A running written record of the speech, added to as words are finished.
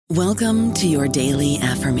Welcome to your daily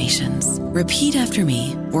affirmations. Repeat after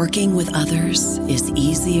me. Working with others is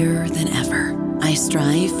easier than ever. I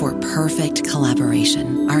strive for perfect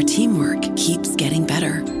collaboration. Our teamwork keeps getting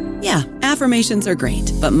better. Yeah, affirmations are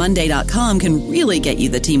great, but Monday.com can really get you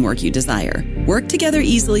the teamwork you desire. Work together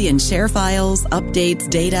easily and share files, updates,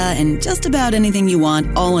 data, and just about anything you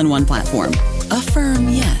want all in one platform. Affirm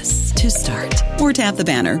yes to start, or tap the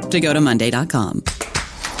banner to go to Monday.com.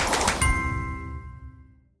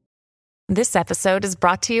 This episode is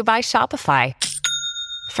brought to you by Shopify.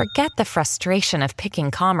 Forget the frustration of picking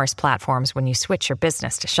commerce platforms when you switch your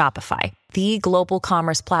business to Shopify, the global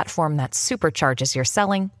commerce platform that supercharges your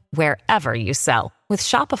selling wherever you sell. With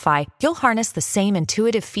Shopify, you'll harness the same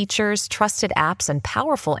intuitive features, trusted apps, and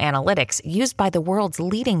powerful analytics used by the world's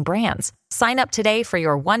leading brands. Sign up today for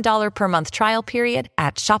your $1 per month trial period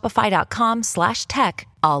at shopify.com/tech,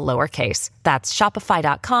 all lowercase. That's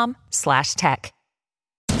shopify.com/tech.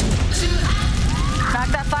 Knock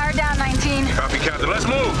that fire down, 19. Copy, Captain. Let's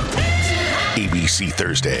move. ABC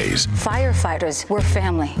Thursdays. Firefighters, we're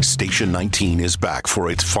family. Station 19 is back for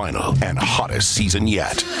its final and hottest season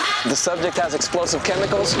yet. The subject has explosive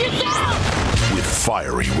chemicals. With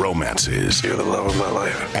fiery romances. You're the love of my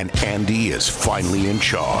life. And Andy is finally in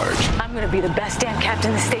charge. I'm going to be the best damn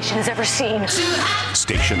captain the station has ever seen.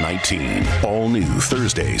 Station 19. All new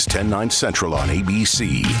Thursdays, 10/9 Central on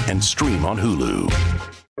ABC and stream on Hulu.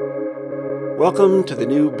 Welcome to the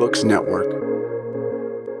New Books Network.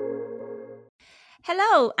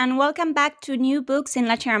 Hello, and welcome back to New Books in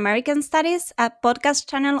Latin American Studies, a podcast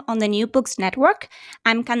channel on the New Books Network.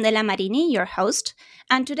 I'm Candela Marini, your host,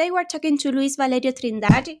 and today we're talking to Luis Valerio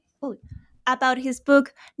Trindade about his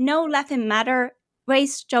book, No Laughing Matter,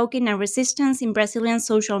 Race, Joking, and Resistance in Brazilian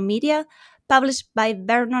Social Media, published by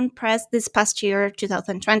Vernon Press this past year,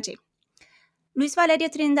 2020. Luis Valerio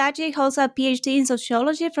Trindade holds a PhD in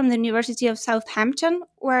sociology from the University of Southampton,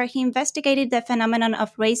 where he investigated the phenomenon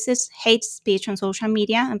of racist hate speech on social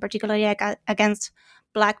media, and particularly against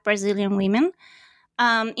Black Brazilian women.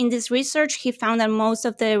 In this research, he found that most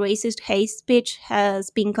of the racist hate speech has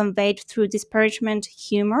been conveyed through disparagement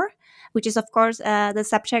humor, which is, of course, the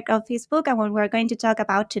subject of his book and what we're going to talk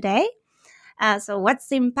about today. So what's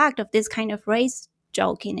the impact of this kind of race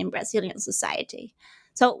joking in Brazilian society?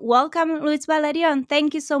 So welcome, Luis Valerio, and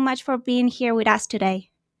thank you so much for being here with us today.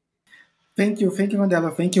 Thank you,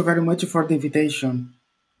 Mandela. Thank you very much for the invitation.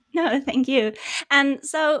 No, thank you. And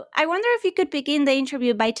so I wonder if you could begin the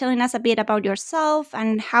interview by telling us a bit about yourself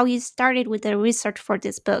and how you started with the research for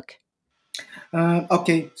this book.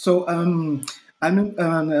 Okay, so I'm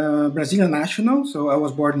a Brazilian national, so I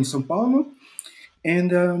was born in São Paulo,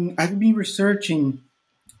 and I've been researching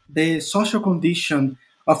the social condition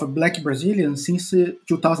of Black Brazilians since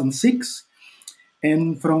 2006,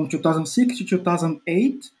 and from 2006 to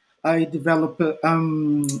 2008, I developed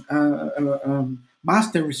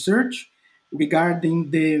master research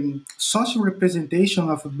regarding the social representation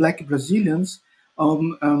of Black Brazilians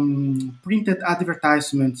on printed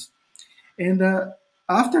advertisements. And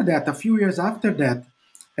after that, a few years after that,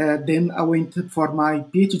 then I went for my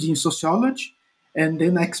PhD in sociology, and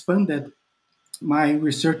then I expanded my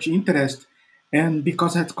research interest. And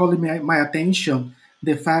because it had called my attention,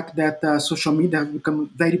 the fact that social media has become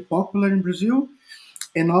very popular in Brazil,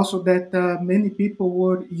 and also that many people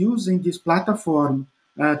were using this platform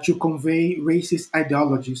to convey racist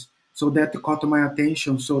ideologies. So that caught my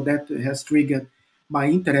attention. So that has triggered my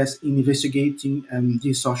interest in investigating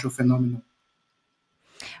this social phenomenon.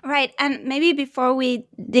 Right. And maybe before we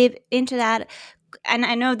dive into that, and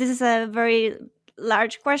I know this is a very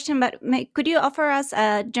large question, but could you offer us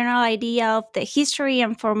a general idea of the history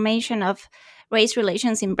and formation of race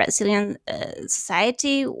relations in Brazilian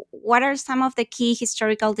society? What are some of the key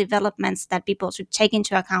historical developments that people should take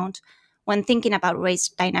into account when thinking about race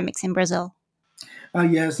dynamics in Brazil?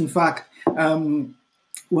 Yes, in fact, one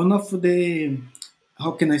of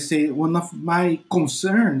my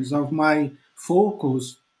concerns, of my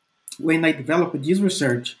focus when I developed this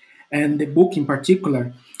research, and the book in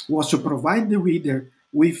particular, was to provide the reader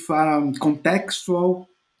with contextual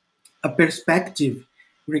perspective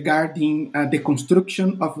regarding the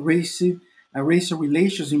construction of racial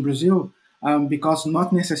relations in Brazil, because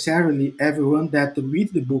not necessarily everyone that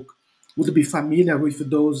reads the book would be familiar with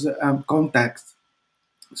those contexts.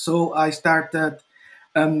 So I started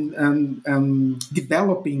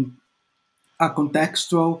developing a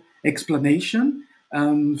contextual explanation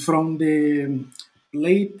from the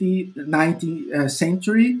late 19th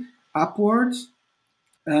century upwards,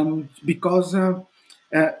 because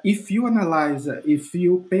if you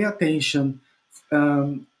pay attention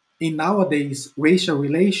in nowadays racial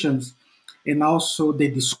relations, and also the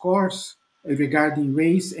discourse regarding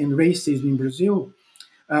race and racism in Brazil,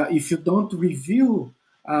 if you don't review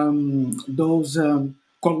those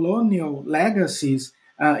colonial legacies,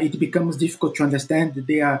 it becomes difficult to understand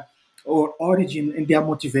their or origin and their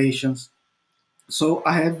motivations. So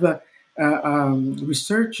I have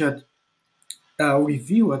researched,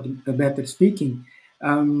 reviewed, better speaking,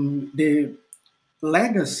 the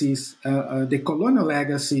legacies, the colonial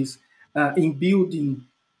legacies in building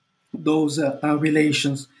those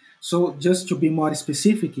relations. So just to be more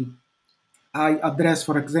specific, I address,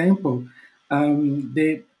 for example,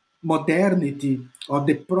 the modernity or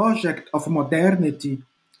the project of modernity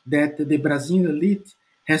that the Brazilian elite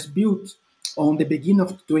has built on the beginning of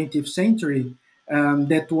the 20th century,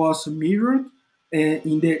 that was mirrored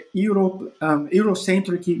in the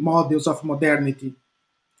Eurocentric models of modernity.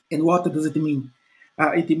 And what does it mean?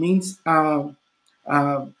 It means a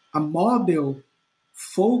model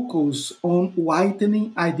focus on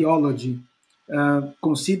whitening ideology,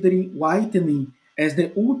 considering whitening as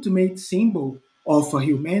the ultimate symbol of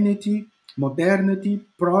humanity, modernity,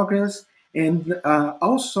 progress, and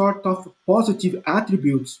all sorts of positive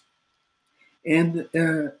attributes. And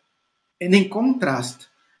in contrast,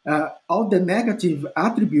 all the negative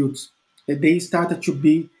attributes, they started to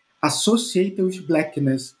be associated with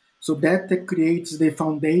blackness. So that creates the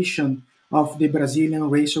foundation of the Brazilian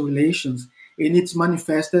racial relations, and it's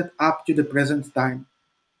manifested up to the present time.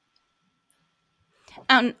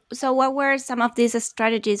 So, what were some of these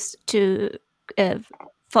strategies to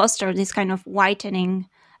foster this kind of whitening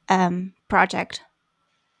project?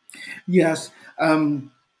 Yes.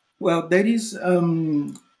 Well, there is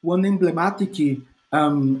one emblematic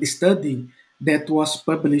study that was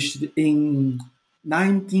published in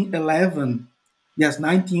 1911. Yes,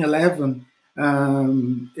 1911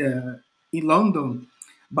 in London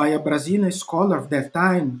by a Brazilian scholar of that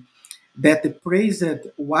time that praised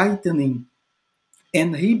whitening,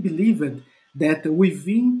 and he believed that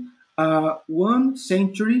within 1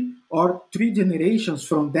 century or 3 generations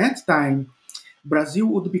from that time, Brazil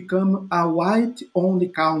would become a white-only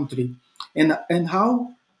country. And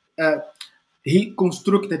how he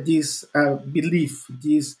constructed this belief,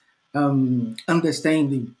 this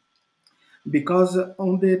understanding, because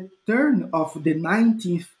on the turn of the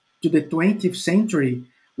 19th to the 20th century,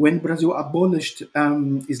 when Brazil abolished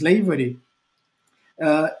slavery,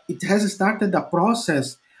 it has started a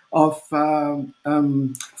process of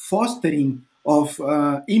fostering of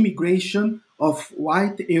immigration of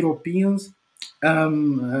white Europeans, how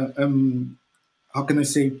can I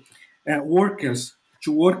say, workers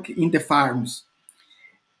to work in the farms.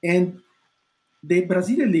 And the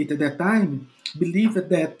Brazilian elite at that time believed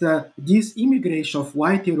that this immigration of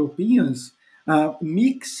white Europeans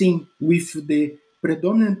mixing with the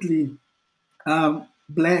predominantly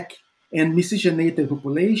black and miscegenated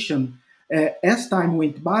population, as time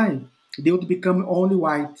went by, they would become only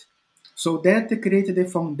white. So that created the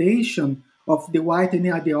foundation of the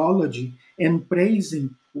whitening ideology and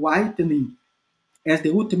praising whitening as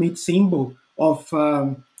the ultimate symbol of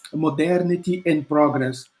modernity and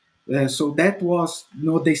progress. So that was,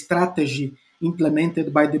 the strategy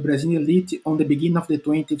implemented by the Brazilian elite on the beginning of the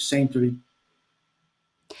 20th century.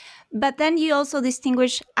 But then you also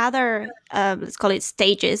distinguish other, let's call it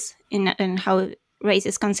stages in how race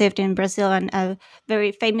is conceived in Brazil. And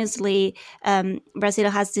very famously,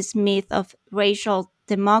 Brazil has this myth of racial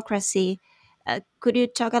democracy. Could you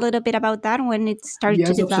talk a little bit about that, when it started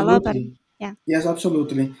to Yes, develop? absolutely. Yeah. Yes,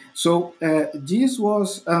 absolutely. So this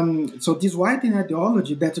was this whitening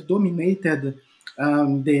ideology that dominated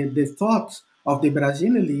the thoughts of the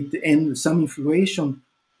Brazilian elite and some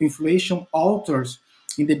influential authors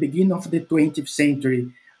in the beginning of the 20th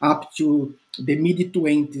century up to the mid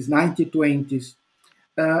 20s, 1920s.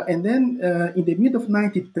 And then in the mid of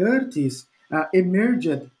 1930s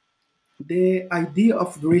emerged the idea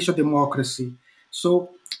of racial democracy. So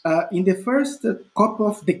in the first couple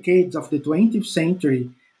of decades of the 20th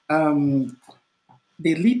century, the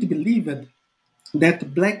elite believed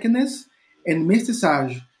that blackness and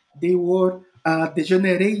mestiçage, they were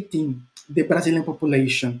degenerating the Brazilian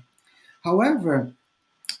population. However,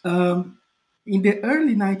 in the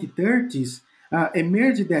early 1930s,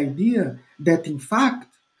 emerged the idea that, in fact,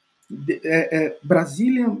 the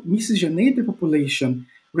Brazilian miscegenated population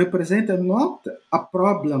represented not a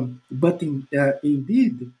problem, but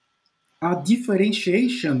indeed a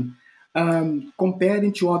differentiation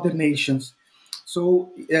comparing to other nations. So,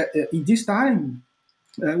 in this time,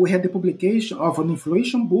 we had the publication of an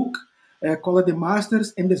influential book called The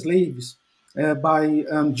Masters and the Slaves by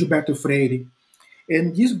Gilberto Freire.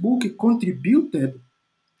 And this book contributed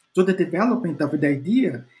to the development of the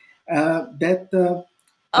idea the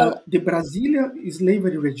Brazilian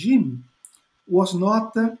slavery regime was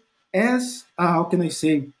not as, how can I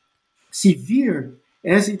say, severe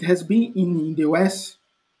as it has been in the US.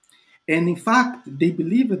 And in fact, they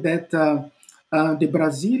believe that the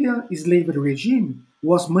Brazilian slavery regime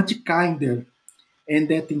was much kinder, and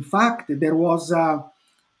that in fact there was a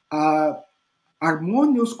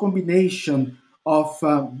harmonious combination of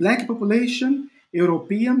black population,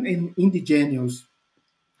 European, and indigenous.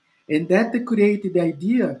 And that created the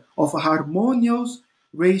idea of a harmonious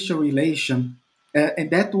racial relation. And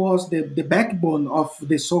that was the backbone of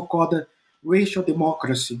the so-called racial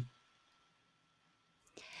democracy.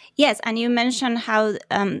 Yes, and you mentioned how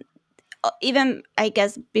even, I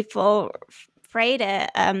guess, before Freire,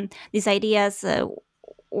 these ideas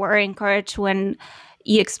were encouraged when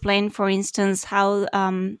you explained, for instance, how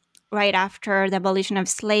right after the abolition of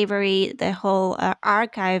slavery, the whole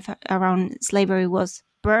archive around slavery was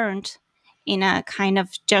burned in a kind of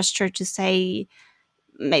gesture to say,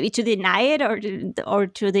 maybe to deny it, or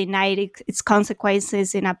to deny its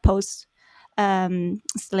consequences in a post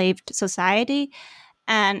slaved society.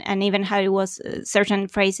 And even how it was certain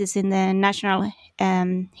phrases in the national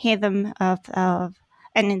anthem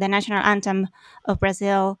and in the national anthem of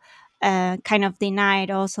Brazil kind of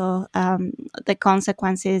denied also the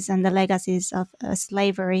consequences and the legacies of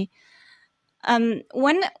slavery.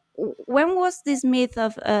 When was this myth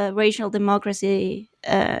of racial democracy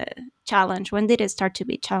challenged? When did it start to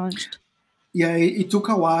be challenged? Yeah, it took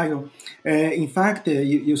a while. In fact,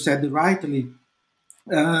 you said rightly,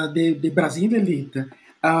 the Brazilian elite,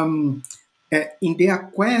 in their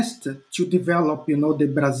quest to develop,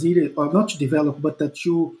 the Brazilian, or not to develop, but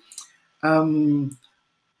to, how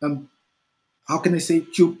can I say,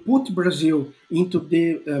 to put Brazil into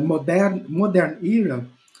the modern era.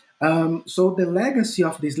 So the legacy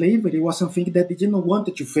of the slavery was something that they didn't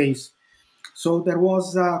want to face. So there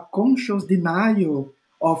was a conscious denial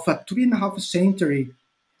of a 3.5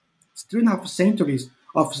 centuries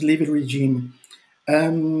of slavery regime.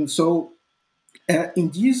 So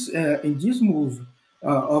in this move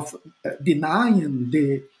of denying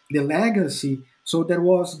the legacy, so there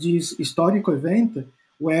was this historical event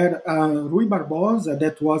where Rui Barbosa,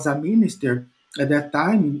 that was a minister at that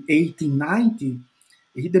time in 1890,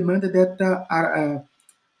 he demanded that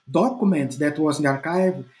documents that was in the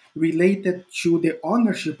archive related to the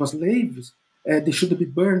ownership of slaves, they should be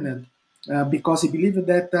burned because he believed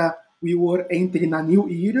that we were entering a new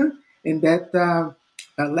era, and that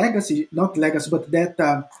legacy, not legacy, but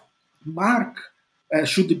that mark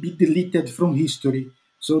should be deleted from history.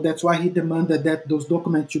 So that's why he demanded that those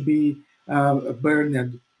documents should be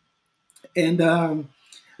burned. And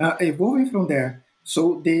evolving from there,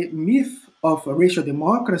 so the myth of racial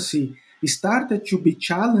democracy started to be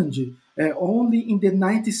challenged only in the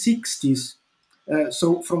 1960s.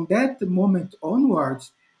 So from that moment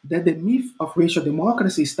onwards, that the myth of racial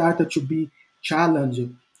democracy started to be challenged,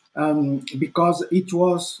 because it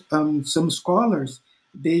was some scholars,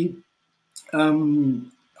 they,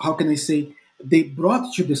 how can I say, they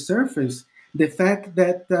brought to the surface the fact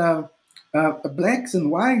that blacks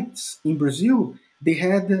and whites in Brazil, they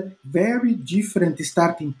had very different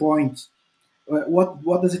starting points.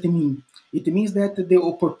 What does it mean? It means that the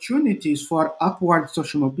opportunities for upward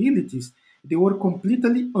social mobilities, they were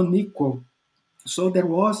completely unequal. So there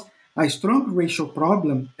was a strong racial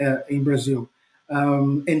problem in Brazil,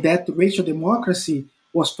 and that racial democracy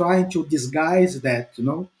was trying to disguise that.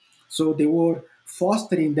 So they were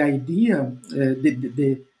fostering the idea,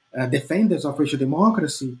 the defenders of racial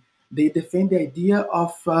democracy, they defend the idea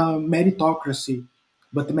of meritocracy.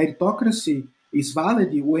 But meritocracy is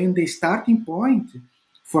valid when the starting point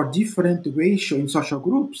for different racial and social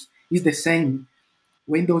groups is the same.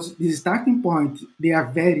 When the starting point, they are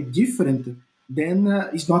very different, then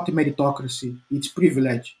it's not meritocracy, it's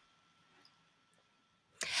privilege.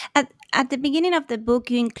 At the beginning of the book,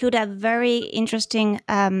 you include a very interesting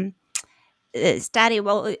study.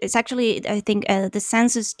 Well, it's actually, I think, the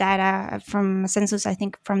census data from census, I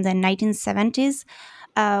think, from the 1970s,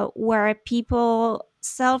 where people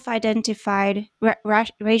self-identified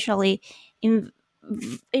racially in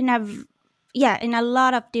a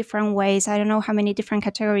lot of different ways. I don't know how many different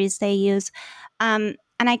categories they use, and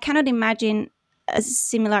I cannot imagine a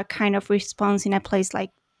similar kind of response in a place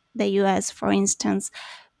like the US, for instance.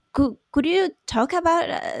 Could you talk about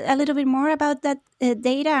a little bit more about that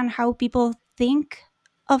data and how people think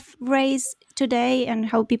of race today and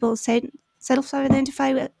how people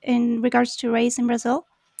self-identify in regards to race in Brazil?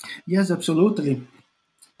 Yes, absolutely.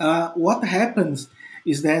 What happens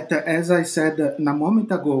is that, as I said a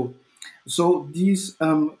moment ago, so these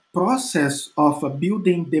process of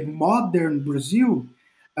building the modern Brazil,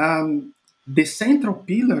 the central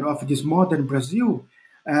pillar of this modern Brazil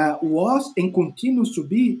was and continues to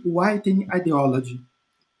be whitening ideology,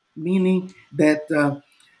 meaning that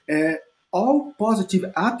all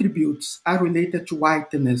positive attributes are related to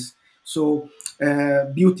whiteness. So,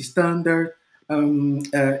 beauty standard,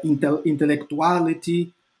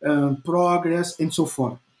 intellectuality, progress, and so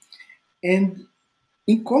forth. And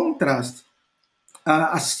in contrast,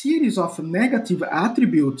 a series of negative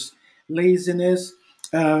attributes, laziness,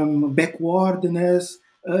 backwardness,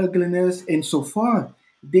 ugliness, and so forth,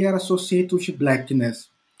 they are associated with blackness.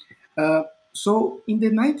 So in the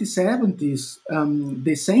 1970s,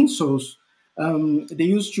 the census, they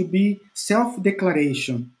used to be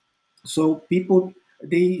self-declaration. So people,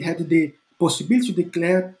 they had the possibility to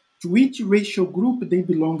declare to which racial group they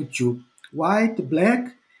belong to, white,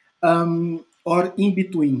 black, or in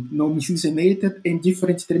between, miscegenated and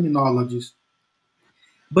different terminologies.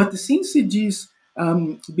 But since this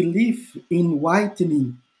belief in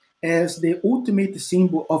whitening as the ultimate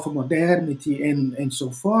symbol of modernity and so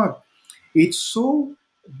forth, it's so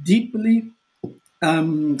deeply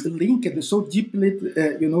linked, so deeply,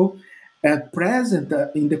 present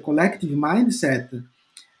in the collective mindset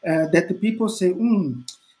that the people say,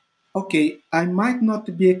 okay, I might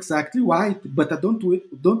not be exactly white, but I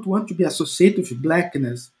don't want to be associated with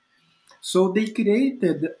blackness. So they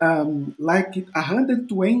created like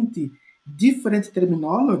 120 different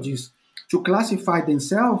terminologies to classify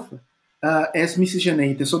themselves as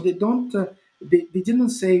miscegenated. So they don't, they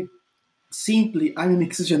didn't say simply I'm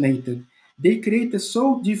miscegenated. They created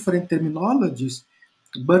so different terminologies,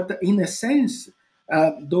 but in a sense,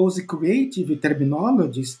 those creative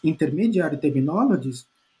terminologies, intermediary terminologies,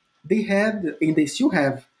 they had and they still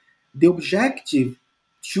have the objective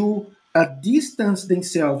to distance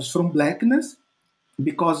themselves from blackness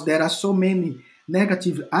because there are so many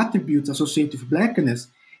negative attributes associated with blackness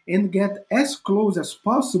and get as close as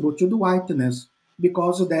possible to the whiteness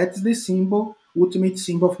because that's the symbol, ultimate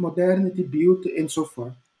symbol of modernity, beauty, and so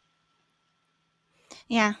forth.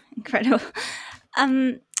 Yeah, incredible.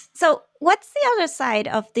 So, what's the other side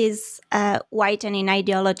of this whitening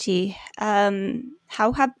ideology?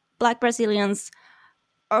 How have Black Brazilians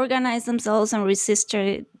organized themselves and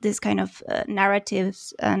resisted this kind of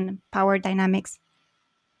narratives and power dynamics?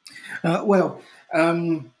 Well,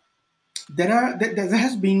 there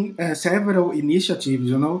has been several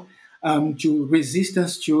initiatives, to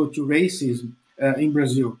resistance to racism in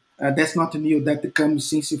Brazil. That's not new. That comes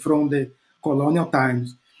since from the colonial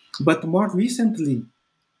times. But more recently,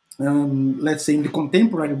 let's say in the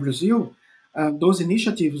contemporary Brazil, those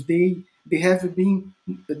initiatives they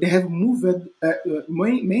have moved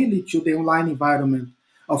mainly to the online environment.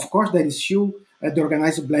 Of course, there is still the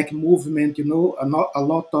organized Black movement, a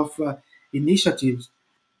lot of initiatives,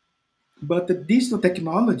 but the digital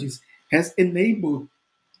technologies has enabled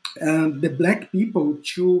the Black people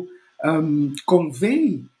to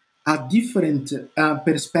convey a different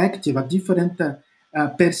perspective, a different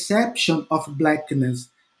perception of Blackness,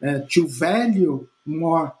 to value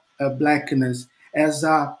more Blackness as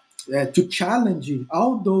to challenge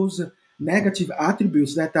all those negative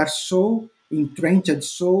attributes that are so entrenched,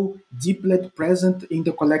 so deeply present in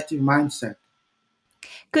the collective mindset.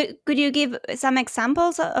 Could you give some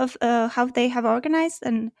examples of how they have organized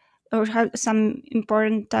and or how some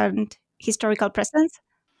important historical precedents?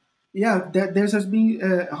 Yeah, there has been,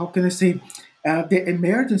 how can I say, the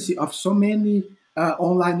emergence of so many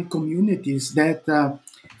online communities that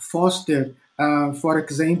foster, for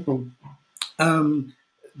example,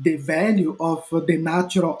 the value of the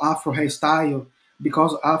natural Afro hairstyle,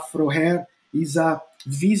 because Afro hair is a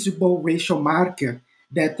visible racial marker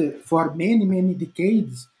that for many, many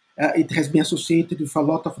decades it has been associated with a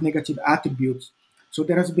lot of negative attributes. So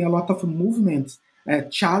there has been a lot of movements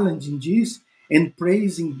challenging this and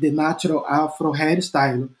praising the natural Afro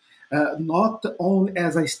hairstyle, not only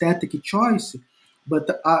as a aesthetic choice,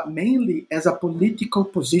 but mainly as a political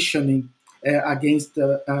positioning against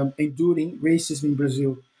enduring racism in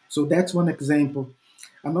Brazil. So that's one example.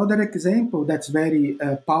 Another example that's very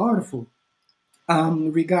powerful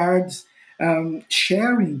regards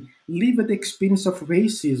sharing lived experience of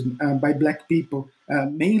racism by Black people,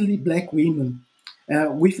 mainly Black women,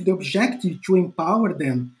 with the objective to empower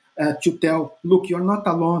them to tell, look, you're not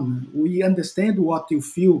alone. We understand what you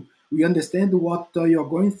feel. We understand what you're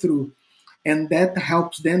going through. And that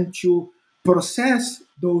helps them to process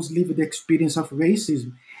those lived experience of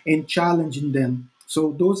racism and challenging them.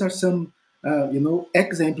 So those are some,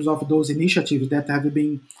 examples of those initiatives that have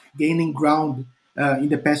been gaining ground in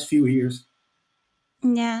the past few years.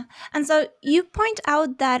 Yeah. And so you point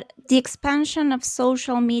out that the expansion of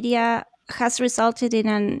social media has resulted in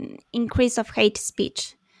an increase of hate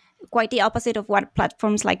speech, quite the opposite of what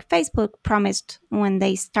platforms like Facebook promised when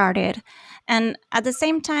they started. And at the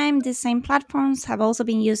same time, these same platforms have also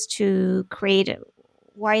been used to create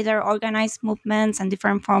wider organized movements and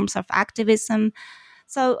different forms of activism.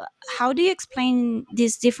 So, how do you explain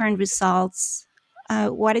these different results?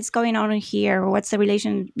 What is going on here? What's the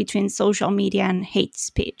relation between social media and hate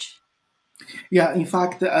speech? Yeah, in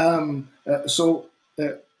fact,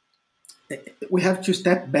 we have to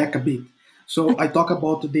step back a bit. So I Okay. talk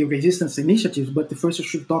about the resistance initiatives, but first I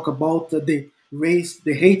should talk about the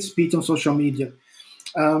hate speech on social media.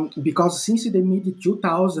 Because since the mid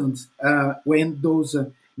 2000s, when those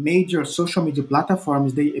major social media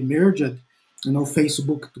platforms they emerged,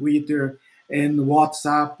 Facebook, Twitter, and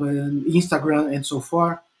WhatsApp, and Instagram, and so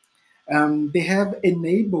forth, they have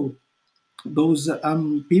enabled those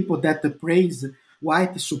people that praise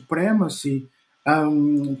white supremacy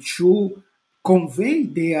to convey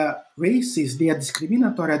their racist, their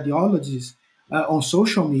discriminatory ideologies on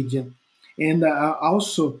social media, and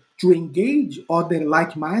also to engage other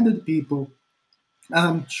like-minded people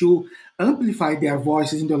to amplify their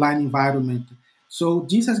voices in the online environment. So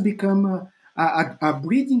this has become a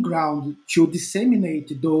breeding ground to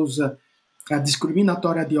disseminate those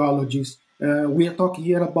discriminatory ideologies. We are talking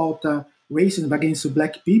here about racism against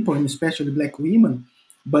black people and especially black women,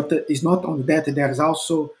 but it's not only that. There is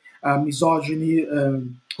also misogyny,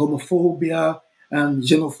 homophobia, and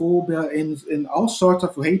xenophobia, and all sorts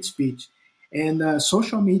of hate speech. And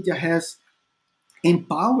social media has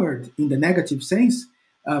empowered in the negative sense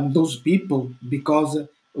those people because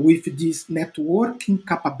with these networking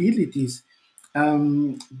capabilities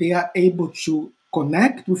they are able to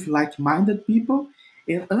connect with like-minded people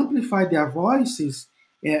and amplify their voices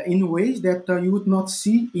in ways that you would not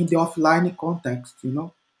see in the offline context.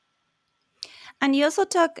 And you also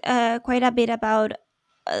talk quite a bit about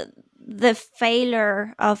uh, the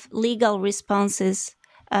failure of legal responses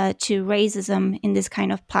to racism in this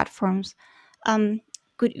kind of platforms. Um,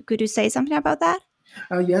 could you say something about that?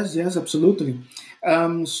 Yes, absolutely.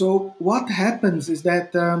 So what happens is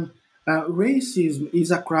that racism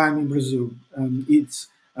is a crime in Brazil. It's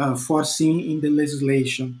foreseen in the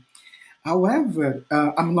legislation. However,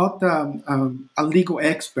 I'm not a legal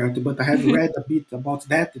expert, but I have read a bit about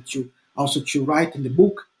that to write in the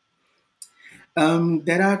book.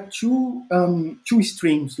 There are two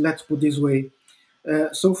streams. Let's put this way.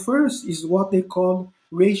 So first is what they call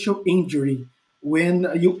racial injury, when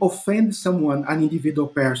you offend someone, an individual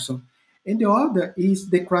person, and the other is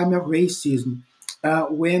the crime of racism,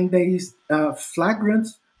 when there is flagrant,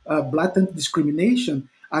 blatant discrimination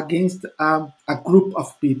against a group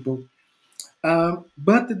of people.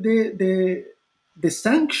 But the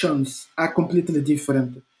sanctions are completely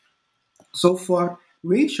different. So for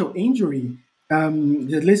racial injury,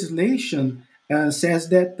 the legislation says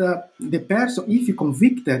that the person, if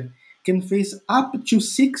convicted, can face up to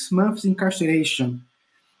 6 months incarceration.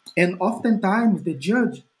 And oftentimes the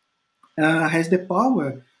judge has the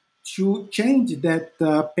power to change that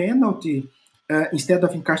penalty instead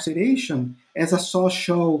of incarceration as a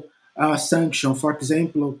social sanction. For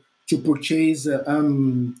example, to purchase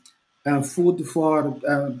food for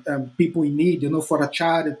people in need, for a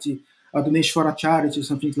charity, a donation for a charity,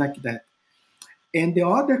 something like that. And the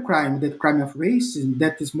other crime, that crime of racism,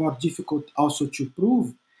 that is more difficult also to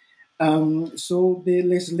prove. So the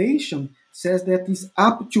legislation says that is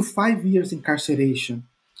up to 5 years incarceration.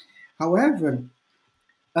 However,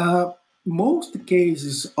 uh, most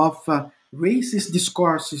cases of racist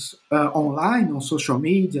discourses online, on social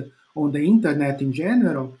media, on the internet in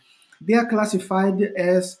general, they are classified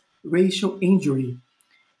as racial injury.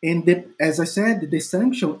 And as I said, the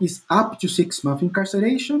sanction is up to 6 months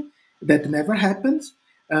incarceration. That never happens.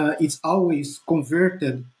 It's always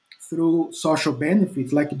converted through social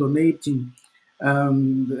benefits, like donating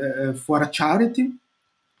for a charity.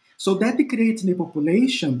 So that creates in the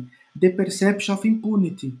population the perception of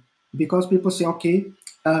impunity, because people say, okay,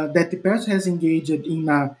 that the person has engaged in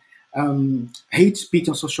a hate speech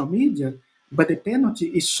on social media, but the penalty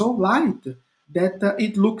is so light that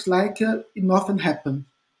it looks like nothing happened.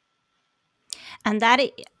 And that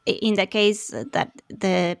in the case that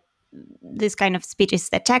the this kind of speech is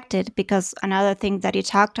detected, because another thing that you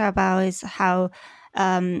talked about is how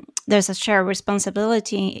there's a shared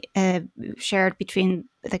responsibility shared between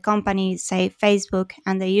the company, say Facebook,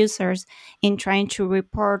 and the users in trying to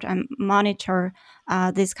report and monitor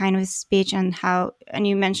this kind of speech, and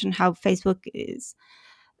you mentioned how Facebook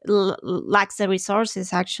lacks the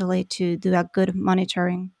resources actually to do a good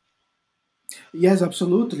monitoring. Yes,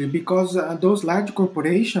 absolutely. Because those large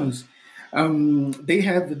corporations, they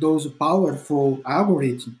have those powerful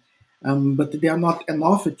algorithms, but they are not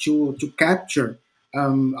enough to capture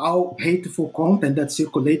all hateful content that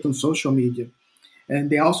circulate on social media. And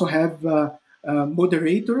they also have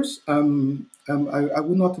moderators. I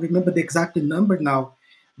will not remember the exact number now,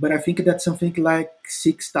 but I think that's something like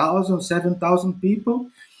 6,000, 7,000 people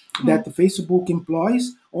that Facebook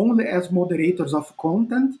employs only as moderators of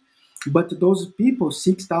content. But those people,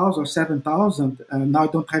 6,000 or 7,000, now I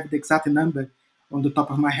don't have the exact number on the top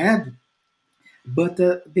of my head, but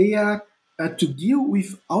they are to deal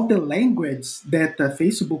with all the language that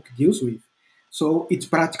Facebook deals with. So it's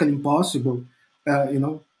practically impossible, you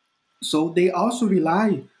know. So they also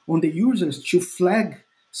rely on the users to flag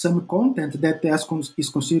some content that is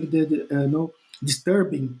considered,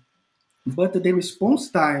 disturbing, but the response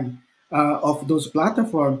time of those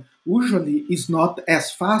platforms usually is not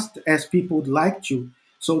as fast as people would like to.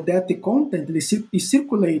 So that the content it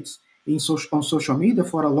circulates on social media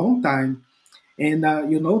for a long time, and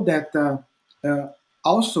you know that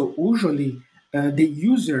also usually the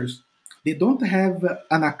users they don't have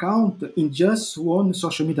an account in just one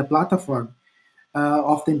social media platform.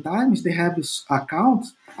 Oftentimes they have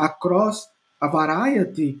accounts across a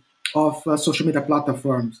variety of social media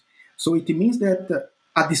platforms. So it means that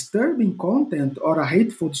a disturbing content or a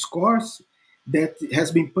hateful discourse that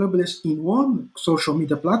has been published in one social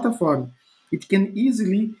media platform, it can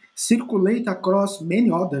easily circulate across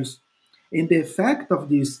many others. And the effect of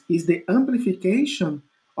this is the amplification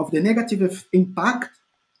of the negative impact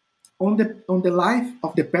on the life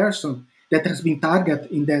of the person that has been targeted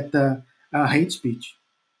in that hate speech.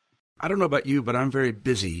 I don't know about you, but I'm very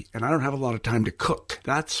busy and I don't have a lot of time to cook.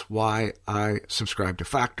 That's why I subscribe to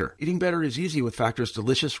Factor. Eating better is easy with Factor's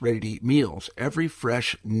delicious, ready-to-eat meals. Every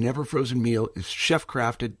fresh, never frozen meal is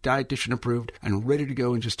chef-crafted, dietitian approved, and ready to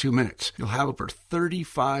go in just 2 minutes. You'll have over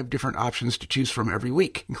 35 different options to choose from every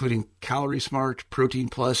week, including Calorie Smart, Protein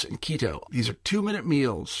Plus, and Keto. These are 2-minute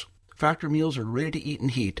meals. Factor meals are ready to eat and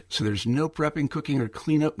heat, so there's no prepping, cooking, or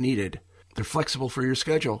cleanup needed. They're flexible for your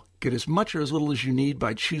schedule. Get as much or as little as you need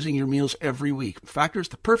by choosing your meals every week. Factor's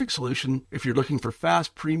the perfect solution if you're looking for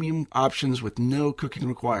fast, premium options with no cooking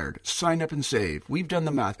required. Sign up and save. We've done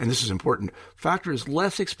the math, and this is important. Factor is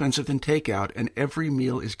less expensive than takeout, and every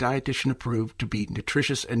meal is dietitian approved to be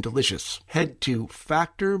nutritious and delicious. Head to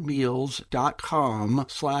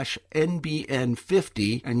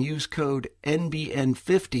factormeals.com/NBN50 and use code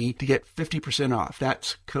NBN50 to get 50% off.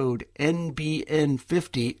 That's code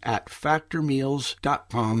NBN50 at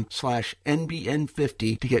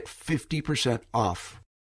factormeals.com/NBN50 to get 50% off.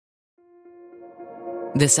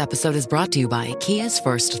 This episode is brought to you by Kia's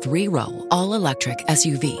first 3-row, all-electric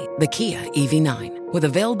SUV, the Kia EV9, with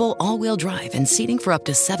available all-wheel drive and seating for up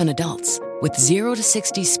to 7 adults, with 0 to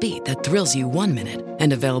 60 speed that thrills you 1 minute,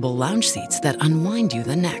 and available lounge seats that unwind you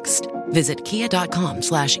the next. Visit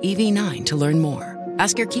kia.com/EV9 to learn more.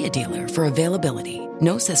 Ask your Kia dealer for availability.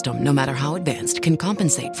 No system, no matter how advanced, can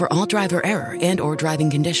compensate for all driver error and or driving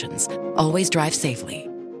conditions. Always drive safely.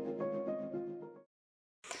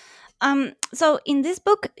 So in this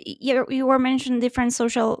book, you were mentioning different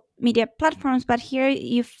social media platforms, but here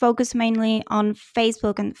you focus mainly on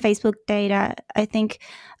Facebook and Facebook data. I think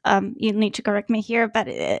you need to correct me here, but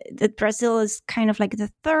that Brazil is kind of like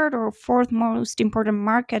the third or fourth most important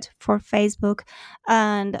market for Facebook.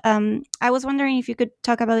 And I was wondering if you could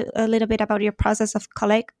talk about a little bit about your process of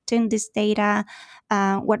collecting this data,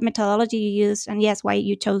 what methodology you used, and yes, why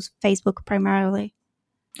you chose Facebook primarily.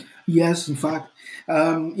 Yes, in fact.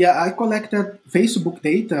 I collected Facebook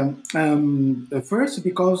data first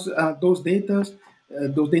because those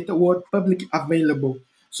data were publicly available.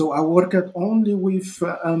 So I worked only with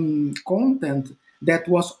content that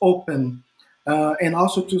was open and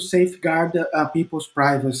also to safeguard people's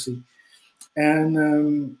privacy.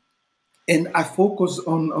 And I focus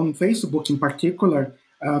on Facebook in particular,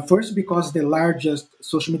 first because the largest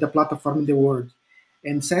social media platform in the world.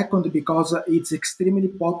 And second, because it's extremely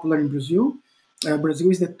popular in Brazil. Brazil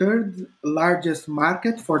is the third largest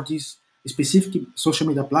market for this specific social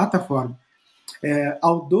media platform.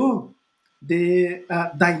 Although the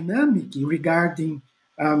dynamic regarding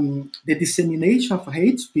the dissemination of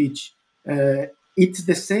hate speech, it's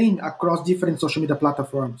the same across different social media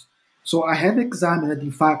platforms. So I have examined,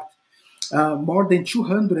 in fact, more than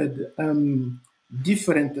 200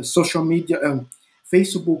 different social media,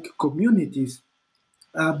 Facebook communities.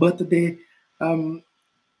 But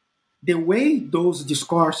the way those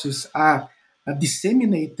discourses are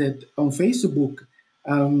disseminated on Facebook,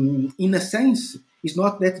 in a sense, is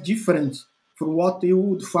not that different from what you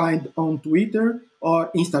would find on Twitter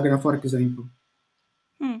or Instagram, for example.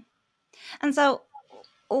 And so,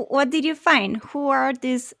 what did you find? Who are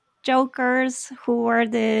these jokers? Who are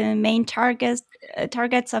the main targets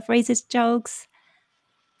of racist jokes?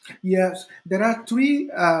 Yes, there are three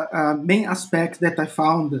main aspects that I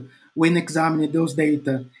found when examining those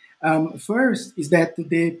data. First is that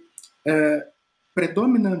the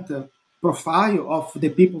predominant profile of the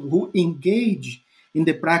people who engage in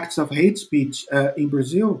the practice of hate speech in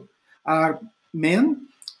Brazil are men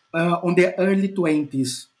on their early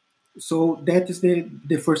 20s. So that is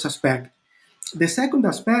the first aspect. The second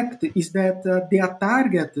aspect is that their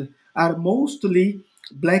target are mostly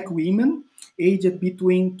black women aged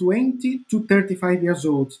between 20 to 35 years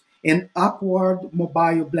old and upward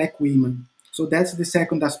mobile black women. So that's the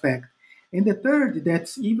second aspect. And the third,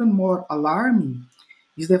 that's even more alarming,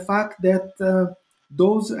 is the fact that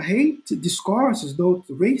those hate discourses, those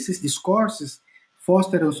racist discourses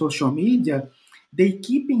fostered on social media, they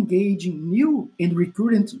keep engaging new and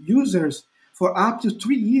recurrent users for up to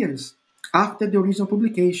 3 years after the original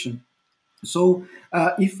publication. So,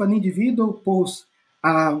 if an individual posts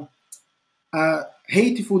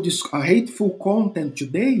hateful content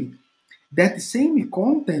today, that same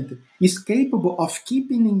content is capable of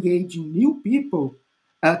keeping engaging new people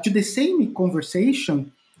to the same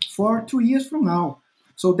conversation for 2 years from now.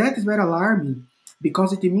 So that is very alarming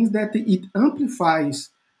because it means that it amplifies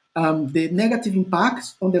the negative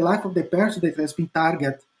impacts on the life of the person that has been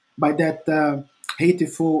targeted by that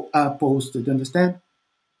hateful post. Do you understand?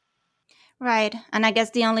 Right. And I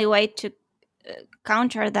guess the only way to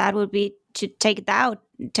counter that would be to take down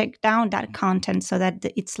that content so that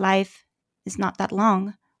its life is not that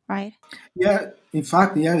long, right? Yeah, in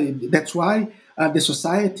fact, yeah, that's why the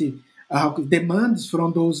society demands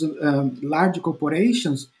from those large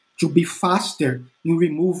corporations to be faster in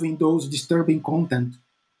removing those disturbing content.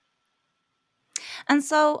 And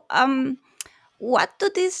so, what do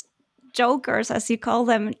these jokers, as you call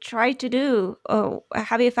them, try to do?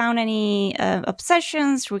 Have you found any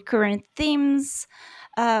obsessions, recurrent themes?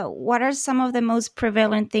 What are some of the most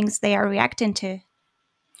prevalent things they are reacting to?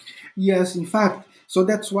 Yes, in fact. So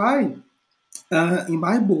that's why in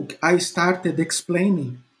my book I started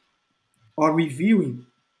explaining or reviewing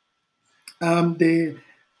the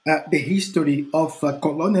history of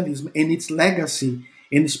colonialism and its legacy,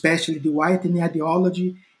 and especially the whitening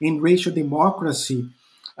ideology and racial democracy,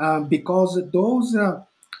 because those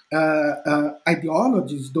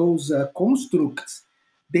ideologies, those constructs,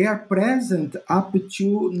 they are present up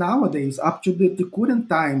to nowadays, up to the current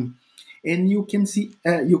time, and you can see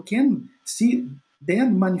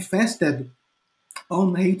them manifested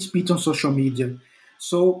on hate speech on social media.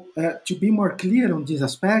 So, to be more clear on this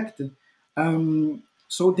aspect,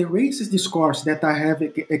 so the racist discourse that I have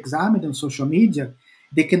examined on social media,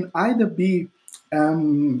 they can either be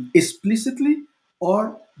explicitly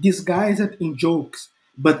or disguised in jokes.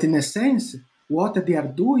 But in a sense, what they are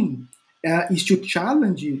doing is to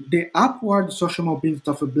challenge the upward social mobility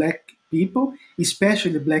of black people,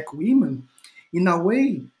 especially black women, in a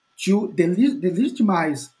way to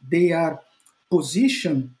delegitimize their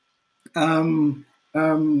position of,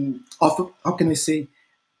 how can I say,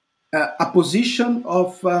 a position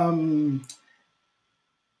of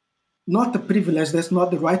not a privilege. That's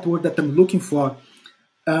not the right word that I'm looking for.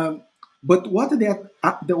 But what they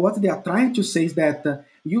are trying to say is that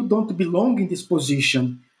you don't belong in this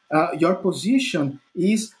position. Your position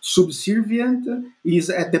is subservient, is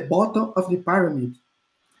at the bottom of the pyramid.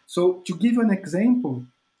 So, to give an example,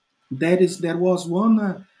 there was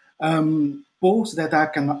one post that I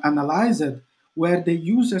can analyze it, where the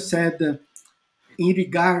user said, in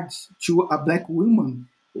regards to a black woman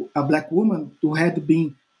who had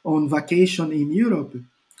been on vacation in Europe,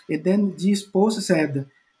 and then this post said,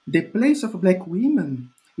 the place of black women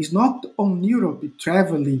is not on Europe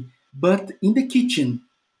traveling, but in the kitchen.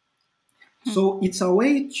 So it's a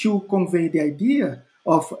way to convey the idea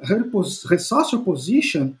of her social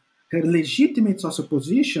position, her legitimate social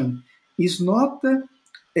position, is not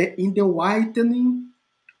in the whitening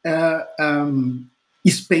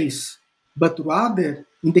space, but rather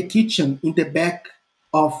in the kitchen, in the back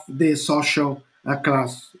of the social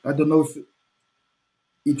class. I don't know if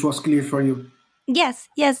it was clear for you. Yes,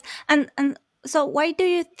 yes. And so why do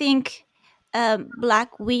you think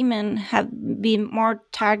black women have been more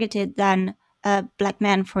targeted than black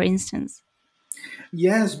men, for instance?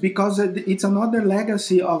 Yes, because it's another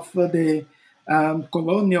legacy of the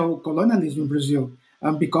colonialism in Brazil.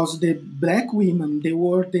 Because the black women, they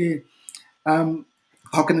were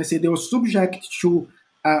how can I say, they were subject to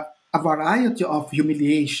a variety of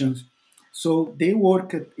humiliations. So they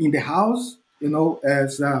worked in the house,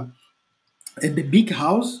 as in the big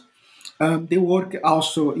house. They work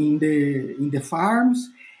also in the farms,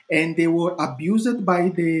 and they were abused by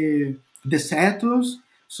the settlers.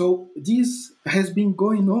 So this has been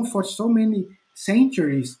going on for so many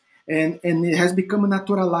centuries, and it has become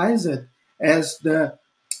naturalized as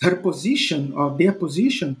her position or their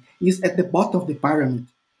position is at the bottom of the pyramid.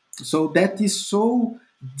 So that is so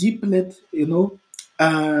deeply,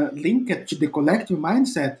 linked to the collective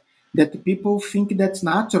mindset that people think that's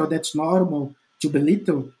natural, that's normal to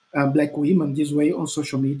belittle black women this way on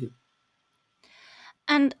social media.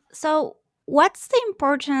 And so, what's the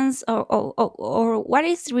importance, or what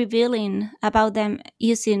is revealing about them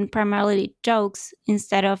using primarily jokes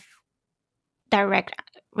instead of direct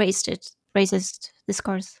racist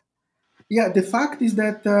discourse? Yeah, the fact is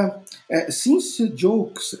that since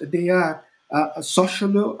jokes they are a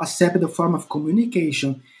socially accepted form of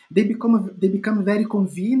communication, they become very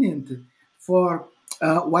convenient for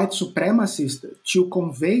white supremacists to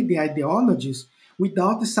convey the ideologies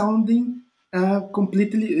without sounding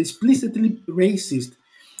completely explicitly racist,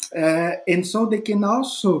 and so they can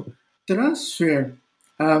also transfer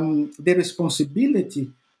the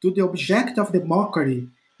responsibility to the object of the mockery,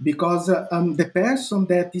 because the person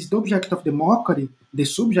that is the object of the mockery, the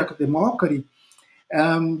subject of the mockery,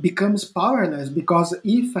 becomes powerless, because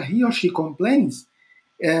if he or she complains,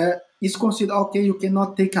 it's considered okay. You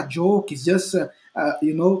cannot take a joke. It's just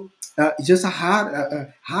it's just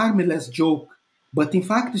a harmless joke. But in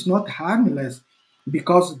fact, it's not harmless,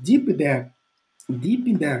 because deep in there,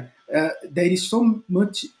 there is so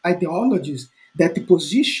much ideologies that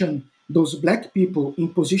position those black people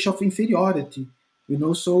in position of inferiority.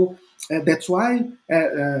 So that's why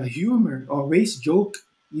humor or race joke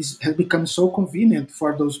has become so convenient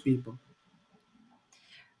for those people.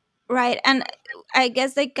 Right, and I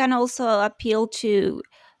guess they can also appeal to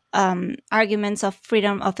arguments of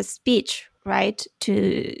freedom of speech, right?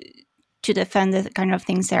 To defend the kind of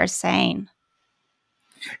things they're saying.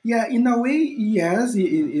 Yeah, in a way, yes.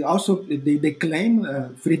 Also, they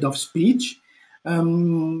claim freedom of speech,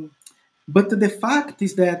 um, but the fact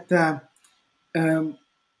is that um,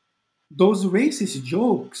 those racist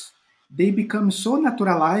jokes they become so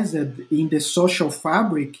naturalized in the social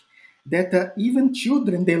fabric that even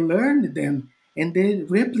children they learn them and they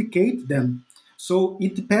replicate them. So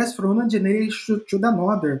it passes from one generation to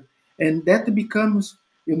another, and that becomes,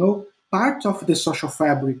 part of the social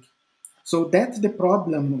fabric. So that's the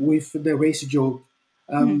problem with the race joke,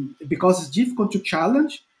 because it's difficult to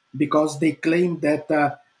challenge, because they claim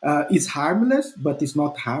that it's harmless, but it's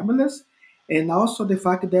not harmless, and also the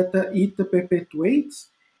fact that it perpetuates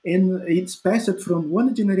and it's passed from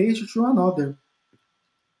one generation to another.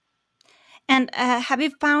 And have you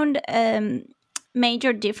found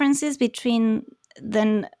major differences between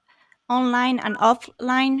the online and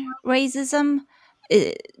offline racism?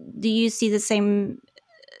 Uh, do you see the same?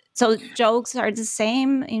 So jokes are the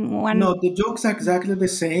same in one. No, the jokes are exactly the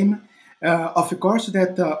same. Of course,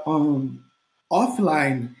 that on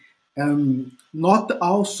offline, not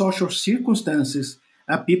all social circumstances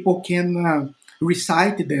people can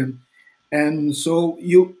recite them, and so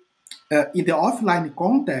you in the offline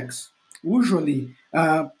context, usually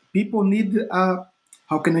people need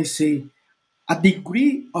how can I say a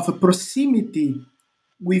degree of a proximity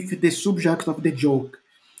with the subject of the joke.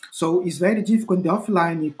 So it's very difficult in the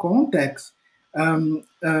offline context.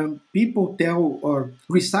 People tell or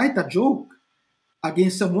recite a joke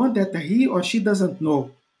against someone that he or she doesn't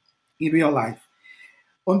know in real life.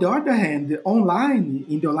 On the other hand, online,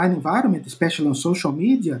 in the online environment, especially on social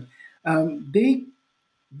media, they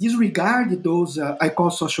disregard those I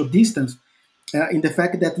call social distance, in the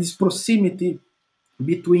fact that this proximity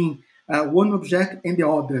between one object and the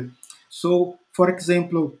other. So, for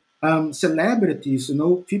example, celebrities,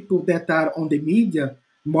 people that are on the media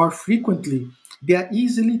more frequently, they are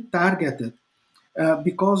easily targeted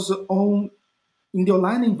because in the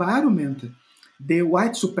online environment, the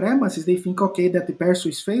white supremacists they think okay that the person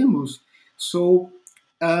is famous, so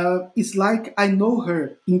it's like I know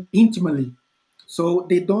her intimately, so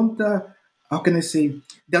they don't how can I say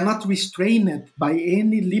they're not restrained by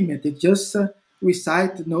any limit. They just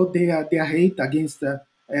recite their hate against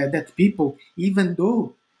that people, even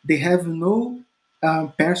though they have no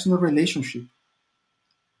personal relationship.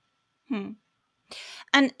 Hmm.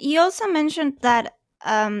 And you also mentioned that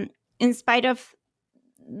in spite of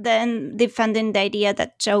then defending the idea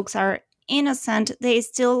that jokes are innocent, they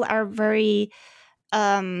still are very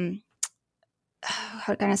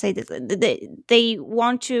how can I say this? They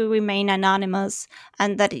want to remain anonymous,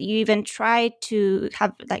 and that you even try to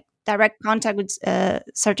have like direct contact with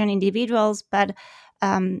certain individuals, but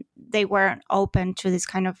they weren't open to this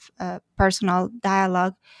kind of personal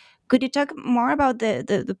dialogue. Could you talk more about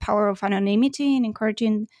the power of anonymity in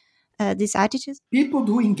encouraging these attitudes? People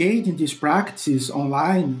who engage in these practices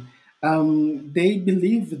online, they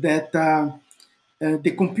believe that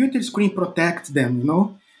the computer screen protects them,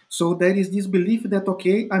 So there is this belief that,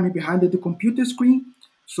 okay, I'm behind the computer screen,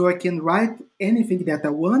 so I can write anything that I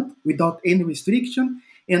want without any restriction,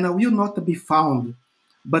 and I will not be found.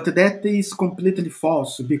 But that is completely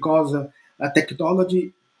false, because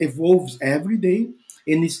technology evolves every day,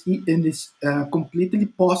 and it's completely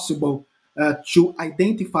possible to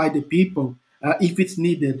identify the people if it's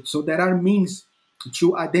needed. So there are means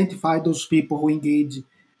to identify those people who engage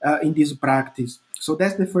in this practice. So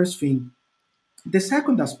that's the first thing. The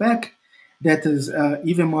second aspect that is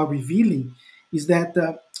even more revealing is that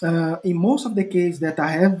in most of the cases that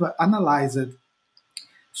I have analyzed,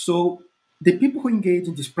 so the people who engage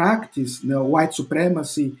in this practice, white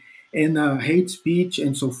supremacy and hate speech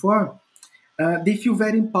and so forth, they feel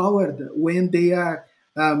very empowered when they are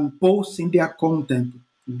posting their content,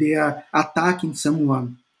 they are attacking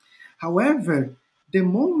someone. However, the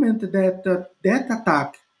moment that that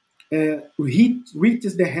attack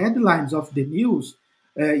reaches the headlines of the news,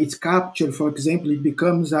 it's captured, for example, it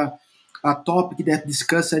becomes a topic that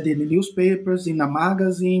discussed in the newspapers, in a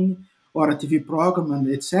magazine, or a TV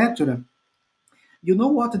program, etc. You know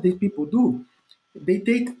what these people do? They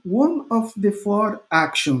take one of the four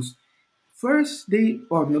actions. First,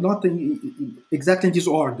 or not exactly in this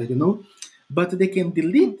order, but they can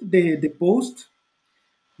delete the post,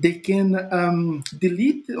 they can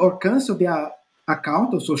delete or cancel their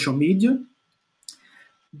account on social media,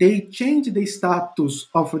 they change the status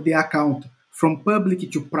of the account from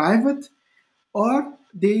public to private, or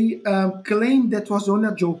they claim that was only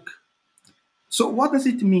a joke. So what does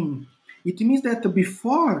it mean? It means that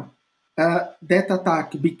before that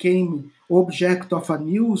attack became object of a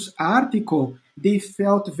news article, they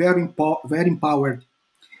felt very empowered.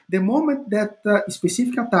 The moment that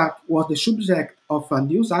specific attack was the subject of a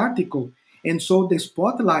news article, and so the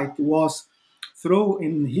spotlight was thrown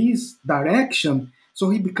in his direction, so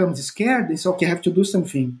he becomes scared and says, okay, I have to do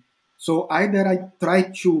something. So either I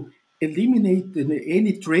try to eliminate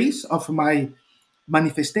any trace of my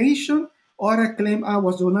manifestation, or I claim I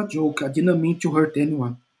was on a joke, I didn't mean to hurt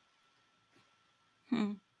anyone.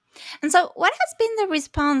 And so what has been the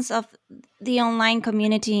response of the online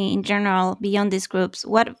community in general beyond these groups?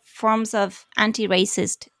 What forms of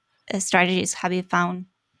anti-racist strategies have you found?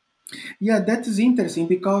 Yeah, that is interesting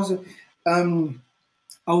because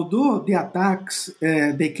although the attacks,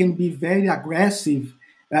 they can be very aggressive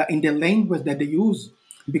in the language that they use,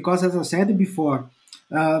 because as I said before,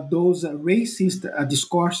 those racist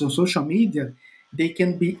discourse on social media, they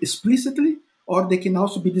can be explicitly or they can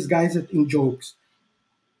also be disguised in jokes.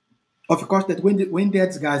 Of course, that when they're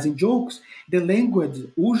disguised in jokes, the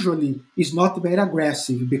language usually is not very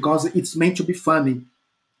aggressive because it's meant to be funny.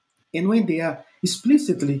 And when they are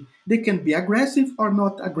explicitly, they can be aggressive or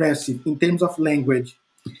not aggressive in terms of language.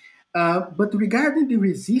 But regarding the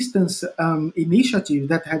resistance initiatives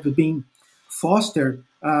that have been fostered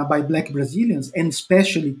by Black Brazilians, and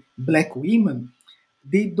especially Black women,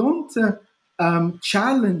 they don't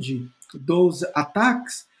challenge those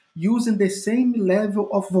attacks using the same level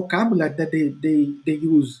of vocabulary that they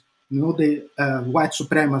use, the white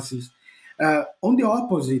supremacists. On the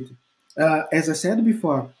opposite, as I said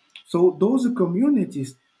before, so those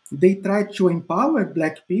communities, they try to empower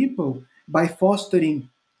Black people by fostering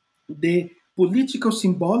the political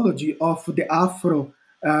symbology of the Afro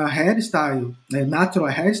hairstyle, natural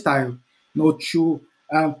hairstyle, to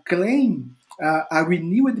claim a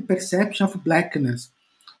renewed perception of Blackness.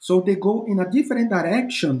 So they go in a different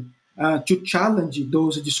direction to challenge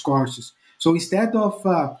those discourses. So instead of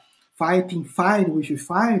fighting fire with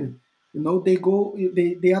fire,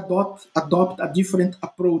 they adopt a different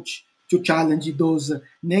approach to challenge those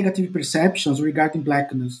negative perceptions regarding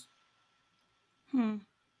Blackness.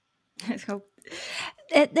 So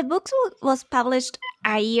the book was published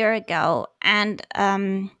a year ago, and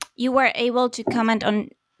you were able to comment on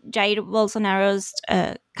Jair Bolsonaro's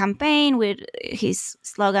campaign with his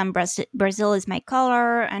slogan, Brazil is my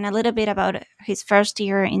color, and a little bit about his first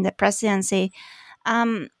year in the presidency.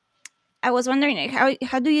 I was wondering,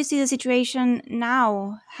 how do you see the situation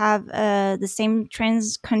now? Have the same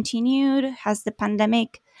trends continued? Has the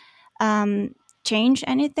pandemic changed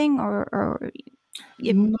anything?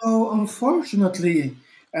 No, unfortunately,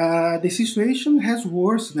 the situation has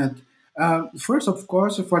worsened. First, of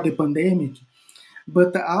course, for the pandemic,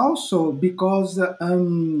 but also because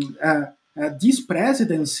this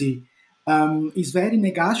presidency is very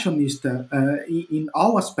negationist in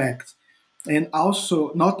all aspects, and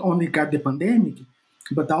also not only regarding the pandemic,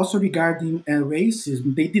 but also regarding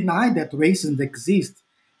racism. They deny that racism exists.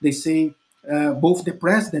 They say both the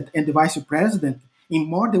president and the vice president, in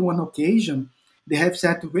more than one occasion, they have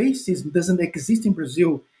said racism doesn't exist in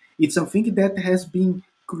Brazil. It's something that has been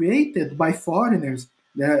created by foreigners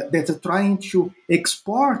that are trying to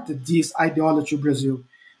export this ideology to Brazil.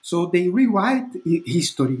 So they rewrite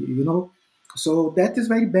history, So that is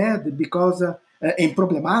very bad because and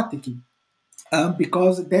problematic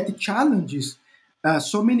because that challenges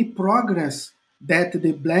so many progress that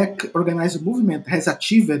the Black organized movement has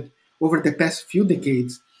achieved over the past few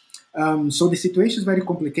decades. So the situation is very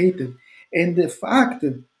complicated, and the fact,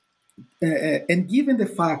 and given the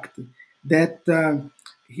fact that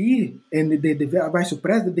he and the vice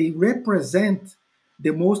president, they represent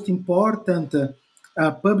the most important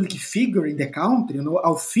public figure in the country,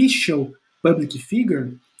 official public figure.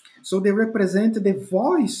 So they represent the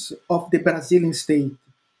voice of the Brazilian state.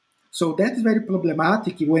 So that is very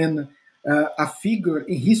problematic when a figure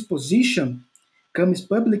in his position comes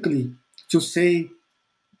publicly to say,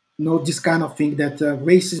 this kind of thing, that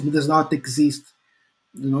racism does not exist.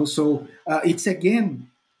 So it's again,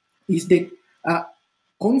 is the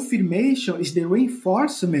confirmation, is the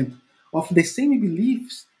reinforcement of the same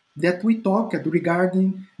beliefs that we talked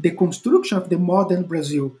regarding the construction of the modern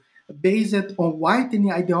Brazil, based on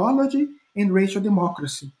whitening ideology and racial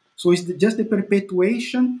democracy. So it's just the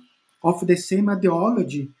perpetuation of the same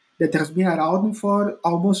ideology that has been around for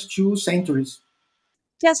almost 2 centuries.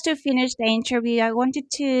 Just to finish the interview, I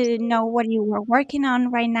wanted to know what you were working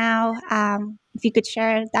on right now. If you could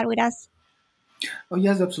share that with us. Oh,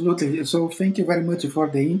 yes, absolutely. So thank you very much for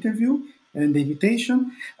the interview and the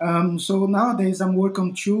invitation. So nowadays I'm working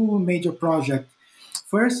on 2 major projects.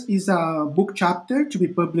 First is a book chapter to be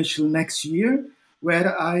published next year,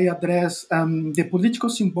 where I address the political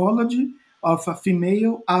symbology of a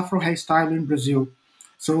female Afro hairstyle in Brazil.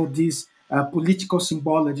 So this political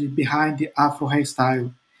symbology behind the Afro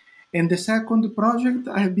hairstyle. And the second project,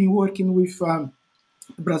 I have been working with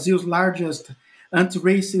Brazil's largest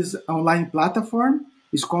anti-racist online platform.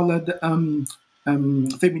 It's called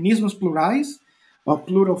Feminismos Plurais, or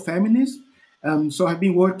Plural Feminism. So I've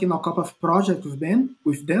been working on a couple of projects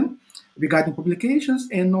with them regarding publications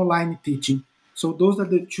and online teaching. So those are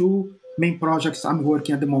the 2 main projects I'm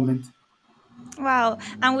working at the moment. Wow,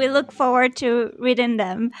 and we look forward to reading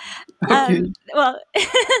them. Okay.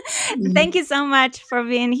 Thank you so much for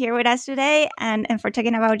being here with us today and for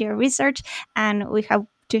talking about your research, and we hope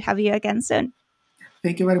to have you again soon.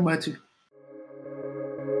 Thank you very much.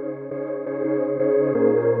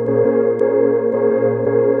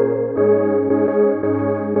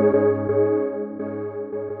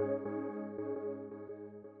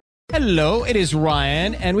 Hello, it is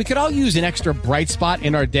Ryan, and we could all use an extra bright spot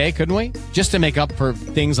in our day, couldn't we? Just to make up for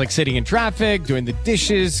things like sitting in traffic, doing the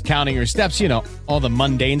dishes, counting your steps, all the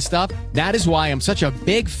mundane stuff. That is why I'm such a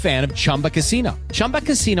big fan of Chumba Casino. Chumba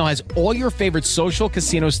Casino has all your favorite social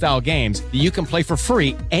casino-style games that you can play for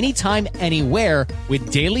free anytime, anywhere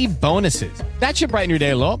with daily bonuses. That should brighten your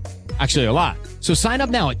day a little. Actually, a lot. So sign up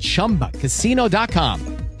now at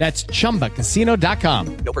ChumbaCasino.com. That's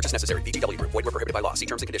ChumbaCasino.com. No purchase necessary. VGW Group. Void where prohibited by law. See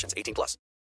terms and conditions. 18+.